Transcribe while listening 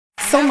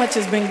So much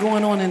has been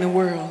going on in the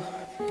world.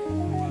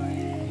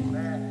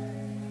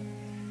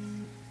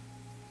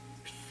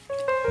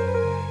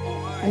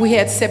 We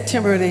had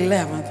September the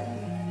 11th.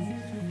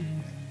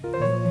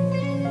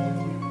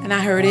 And I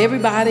heard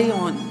everybody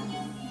on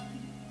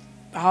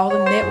all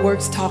the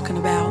networks talking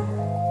about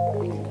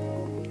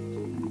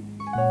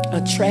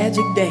a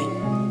tragic day.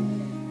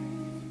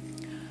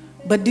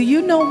 But do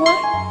you know what?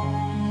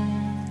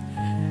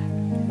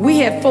 We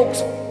had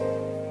folks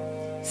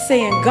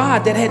saying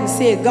God that hadn't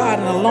said God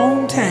in a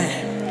long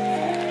time.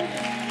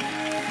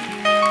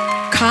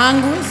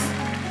 Congress.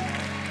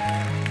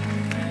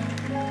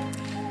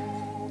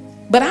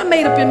 But I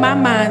made up in my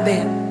mind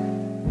that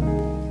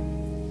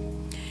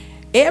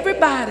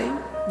everybody,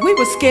 we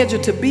were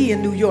scheduled to be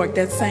in New York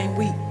that same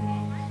week.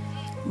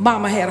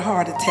 Mama had a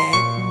heart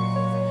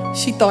attack.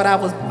 She thought I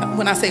was,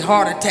 when I say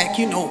heart attack,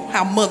 you know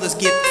how mothers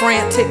get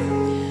frantic.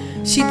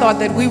 She thought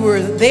that we were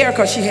there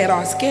because she had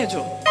our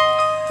schedule.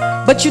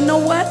 But you know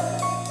what?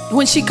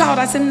 When she called,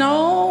 I said,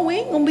 no, we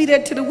ain't gonna be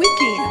there till the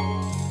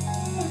weekend.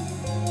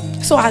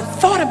 So I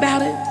thought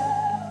about it.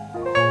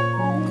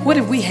 What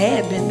if we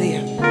had been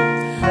there?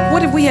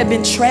 What if we had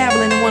been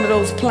traveling in one of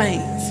those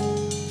planes?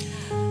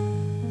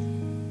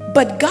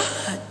 But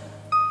God,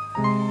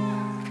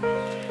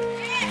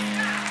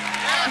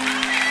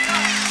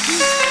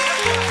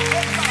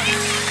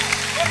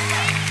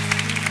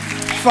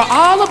 for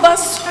all of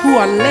us who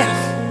are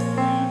left,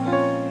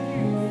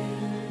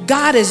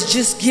 God has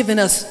just given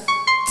us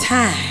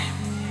time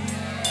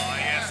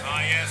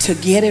to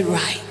get it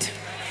right.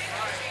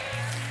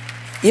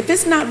 If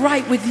it's not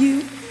right with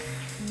you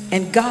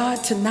and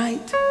God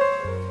tonight,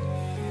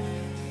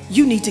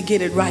 you need to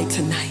get it right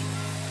tonight.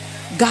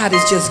 God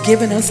has just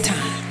given us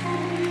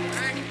time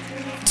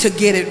to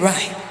get it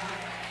right.